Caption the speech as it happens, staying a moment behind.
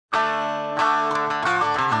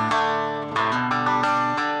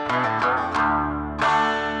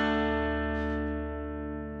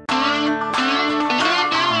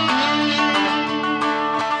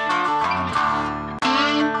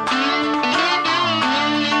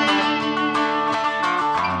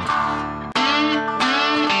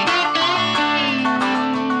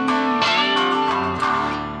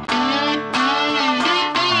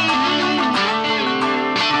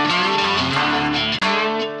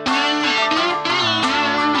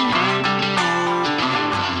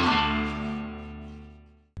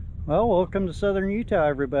Welcome to Southern Utah,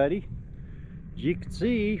 everybody. As you can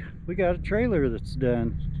see, we got a trailer that's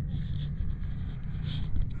done.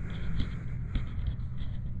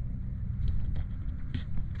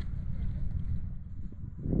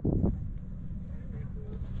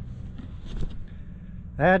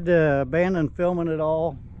 I had to abandon filming it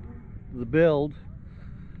all, the build.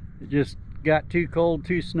 It just got too cold,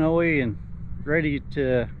 too snowy, and ready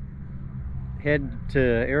to head to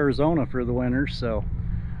Arizona for the winter, so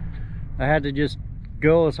I had to just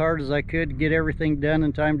go as hard as I could to get everything done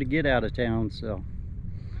in time to get out of town. So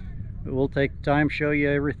we'll take time to show you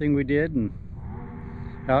everything we did and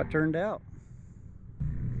how it turned out.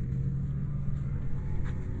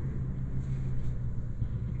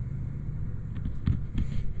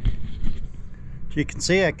 As you can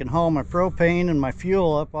see, I can haul my propane and my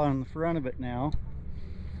fuel up on the front of it now.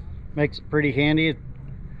 Makes it pretty handy.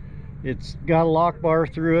 It's got a lock bar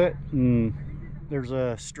through it, and there's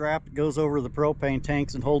a strap that goes over the propane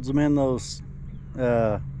tanks and holds them in those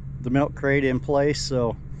the milk crate in place,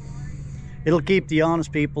 so it'll keep the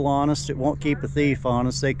honest people honest. It won't keep a thief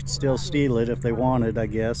honest. They could still steal it if they wanted, I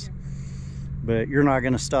guess, but you're not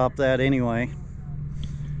going to stop that anyway.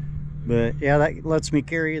 But yeah, that lets me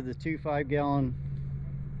carry the two 5-gallon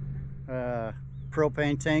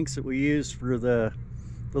propane tanks that we use for the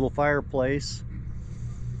little fireplace.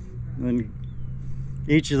 And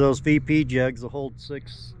each of those VP jugs will hold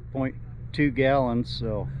 6.2 gallons,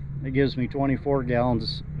 so it gives me 24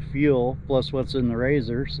 gallons of fuel plus what's in the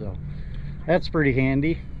Razor, so that's pretty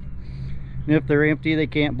handy. And if they're empty, they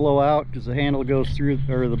can't blow out because the handle goes through,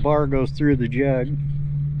 or the bar goes through the jug.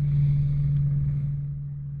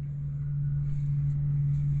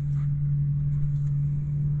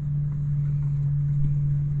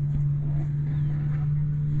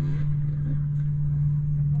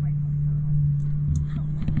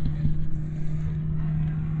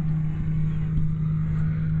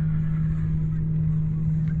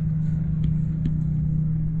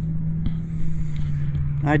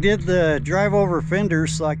 I did the drive over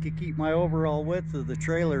fenders so I could keep my overall width of the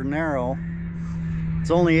trailer narrow. It's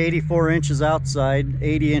only 84 inches outside,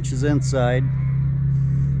 80 inches inside,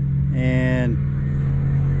 and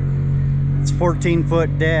it's a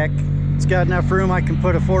 14-foot deck. It's got enough room I can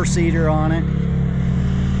put a 4-seater on it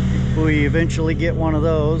if we eventually get one of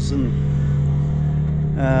those. And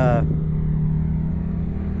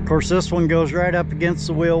of course, this one goes right up against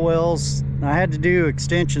the wheel wells. I had to do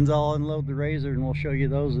extensions. I'll unload the Razor and we'll show you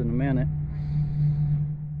those in a minute.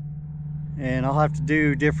 And I'll have to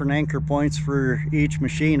do different anchor points for each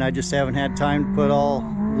machine. I just haven't had time to put all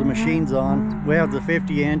the machines on. We have the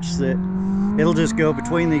 50-inch that it'll just go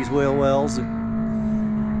between these wheel wells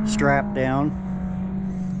and strap down.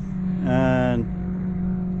 And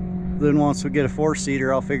then once we get a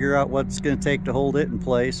 4-seater, I'll figure out what it's going to take to hold it in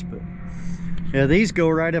place. But yeah, these go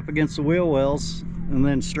right up against the wheel wells and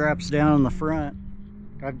then straps down in the front.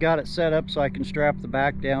 I've got it set up so I can strap the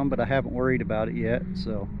back down, but I haven't worried about it yet.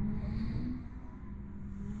 So,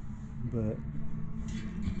 but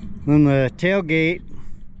then the tailgate,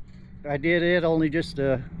 I did it only just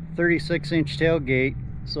a 36-inch tailgate,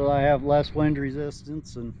 so I have less wind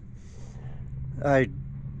resistance, and I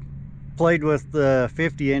played with the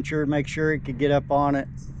 50-incher, make sure it could get up on it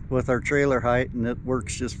with our trailer height, and it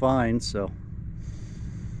works just fine. So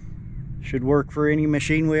should work for any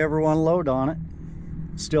machine we ever want to load on it.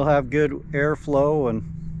 Still have good airflow, and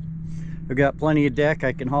I've got plenty of deck.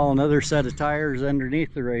 I can haul another set of tires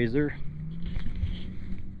underneath the Razor.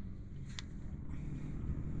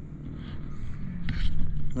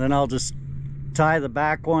 Then I'll just tie the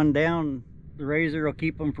back one down. The Razor will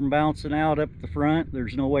keep them from bouncing out up the front.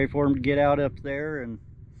 There's no way for them to get out up there. And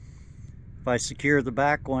if I secure the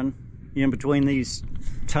back one in between these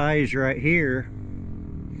ties right here,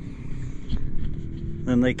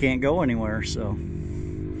 then they can't go anywhere. So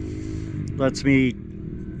lets me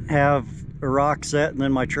have a rock set and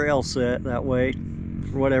then my trail set that way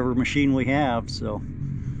for whatever machine we have. So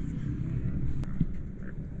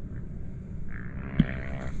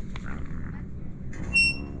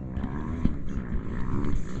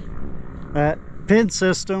that pin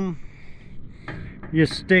system, you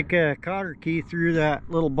stick a cotter key through that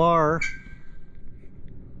little bar.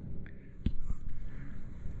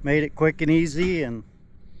 Made it quick and easy, and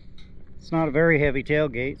it's not a very heavy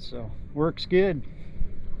tailgate, so works good.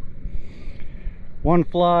 One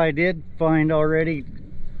flaw I did find already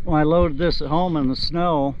when I loaded this at home in the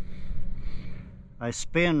snow, I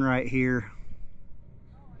spin right here.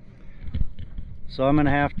 So I'm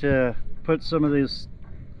gonna have to put some of these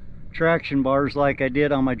traction bars like I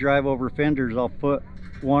did on my drive over fenders. I'll put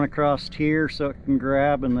one across here so it can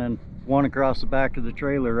grab, and then one across the back of the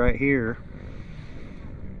trailer right here.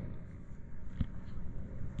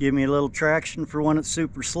 Give me a little traction for when it's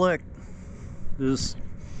super slick. Just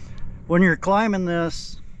when you're climbing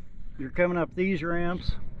this, you're coming up these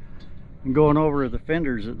ramps and going over the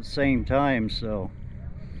fenders at the same time, so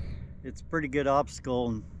it's a pretty good obstacle.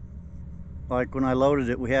 And like when I loaded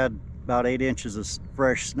it, we had about 8 inches of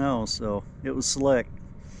fresh snow, so it was slick,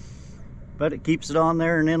 but it keeps it on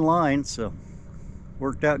there and in line, so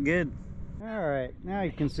worked out good. All right, now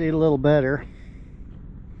you can see it a little better.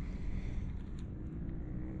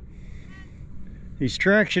 These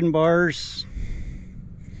traction bars,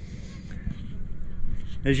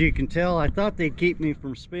 as you can tell, I thought they'd keep me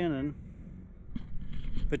from spinning,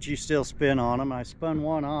 but you still spin on them. I spun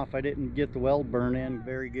one off. I didn't get the weld burn in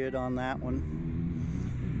very good on that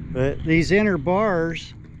one. But these inner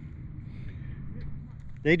bars,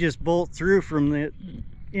 they just bolt through from the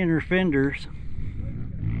inner fenders.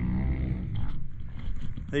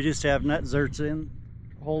 They just have nut zerts in,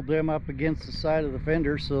 hold them up against the side of the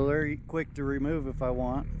fender, so they're quick to remove if I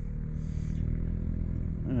want.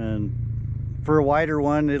 And for a wider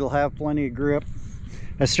one, it'll have plenty of grip.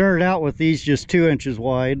 I started out with these just 2 inches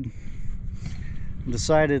wide.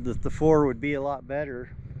 Decided that the 4 would be a lot better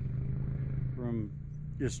from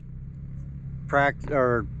just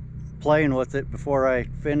playing with it before I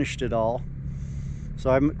finished it all.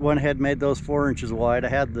 So I went ahead and made those 4 inches wide. I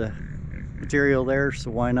had the material there,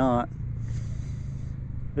 so why not?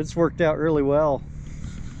 It's worked out really well.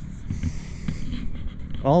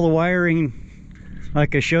 All the wiring,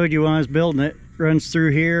 like I showed you when I was building it, runs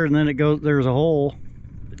through here, and then it goes, there's a hole,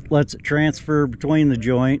 it lets it transfer between the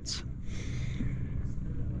joints.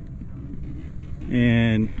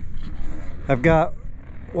 And I've got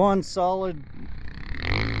one solid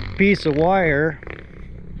piece of wire.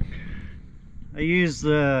 I use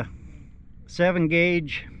the 7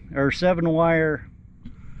 gauge or 7 wire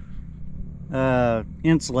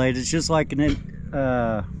insulated. It's just like an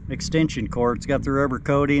extension cord. It's got the rubber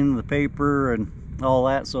coating, the paper, and all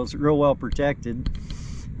that, so it's real well protected.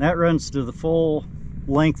 That runs to the full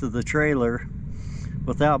length of the trailer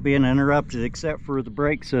without being interrupted, except for the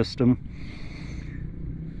brake system.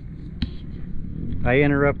 I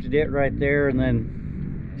interrupted it right there and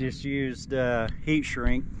then just used heat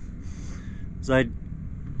shrink. So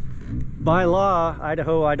by law,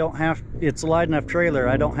 Idaho, I don't have, it's a light enough trailer,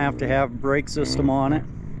 I don't have to have a brake system on it.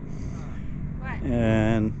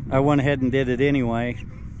 And I went ahead and did it anyway,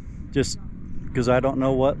 just because I don't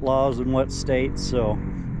know what laws and what states. So,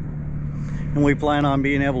 and we plan on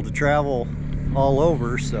being able to travel all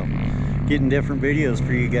over, so getting different videos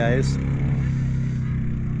for you guys.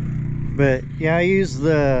 But yeah, I use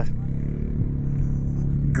the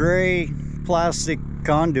gray plastic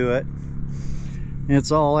conduit.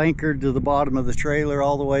 It's all anchored to the bottom of the trailer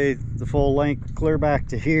all the way the full length clear back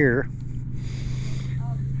to here,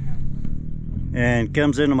 and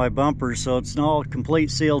comes into my bumper, so it's an all complete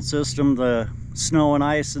sealed system. The snow and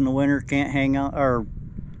ice in the winter can't hang on, or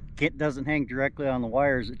doesn't hang directly on the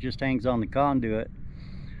wires, it just hangs on the conduit,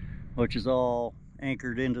 which is all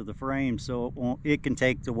anchored into the frame, so it can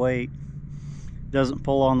take the weight, doesn't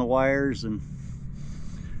pull on the wires. And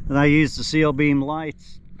I use the seal beam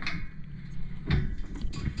lights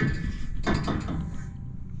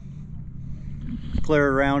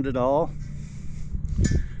clear around it all.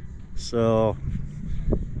 So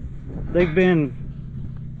they've been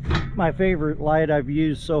my favorite light I've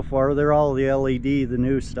used so far. They're all the LED, the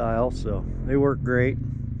new style, so they work great.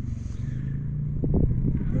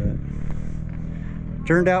 But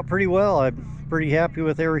turned out pretty well. I'm pretty happy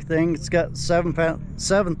with everything. It's got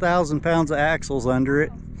 7,000 pounds of axles under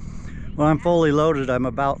it. When I'm fully loaded, I'm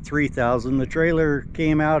about 3,000. The trailer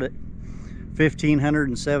came out at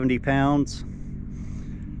 1,570 pounds.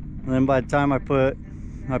 And then by the time I put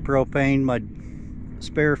my propane, my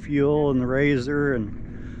spare fuel, and the razor, and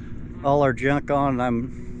all our junk on,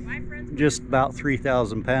 I'm just about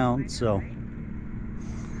 3,000 pounds. So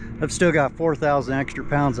I've still got 4,000 extra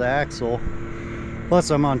pounds of axle. Plus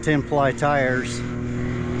I'm on 10-ply tires.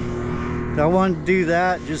 So I wanted to do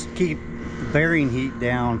that, just keep the bearing heat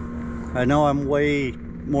down. I know I'm way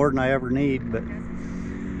more than I ever need, but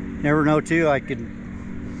never know too. I could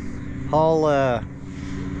haul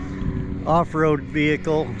off-road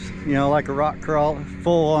vehicle, you know, like a rock crawler,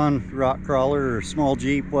 full-on rock crawler, or a small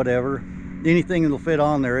Jeep, whatever. Anything that'll fit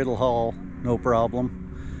on there, it'll haul, no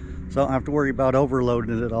problem. So I don't have to worry about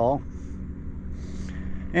overloading it at all.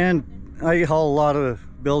 And I haul a lot of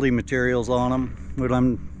building materials on them when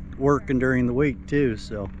I'm working during the week too,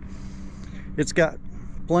 so it's got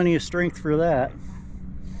plenty of strength for that.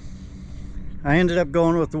 I ended up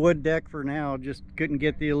going with the wood deck for now. Just couldn't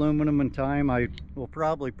get the aluminum in time. I will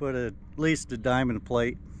probably put at least a diamond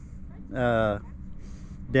plate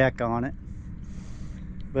deck on it,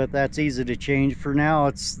 but that's easy to change. For now,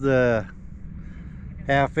 it's the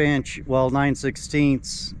 1/2 inch, well,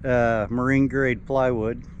 9/16 marine grade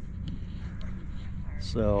plywood,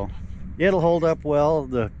 so it'll hold up well.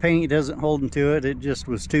 The paint isn't holding to it. It just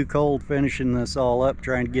was too cold finishing this all up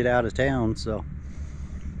trying to get out of town. So,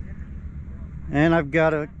 and I've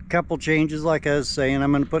got a couple changes, like I was saying.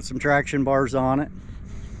 I'm going to put some traction bars on it.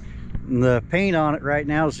 And the paint on it right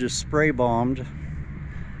now is just spray bombed,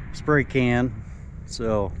 spray can.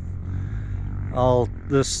 So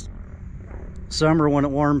this summer when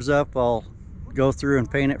it warms up, I'll go through and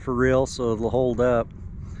paint it for real so it'll hold up.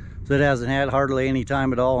 So it hasn't had hardly any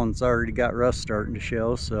time at all, and it's already got rust starting to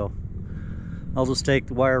show. So I'll just take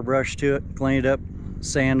the wire brush to it, clean it up,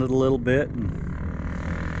 sand it a little bit, and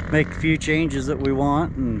make a few changes that we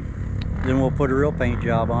want, and then we'll put a real paint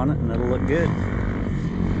job on it and it'll look good.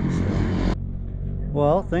 So,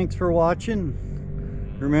 well, thanks for watching.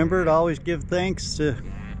 Remember to always give thanks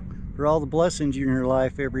for all the blessings in your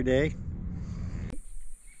life every day.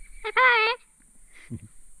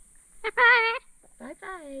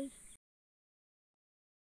 Bye-bye.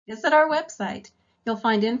 Visit our website. You'll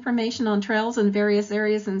find information on trails in various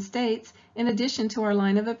areas and states, in addition to our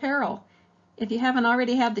line of apparel. If you haven't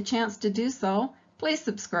already had the chance to do so, please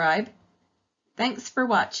subscribe. Thanks for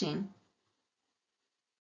watching.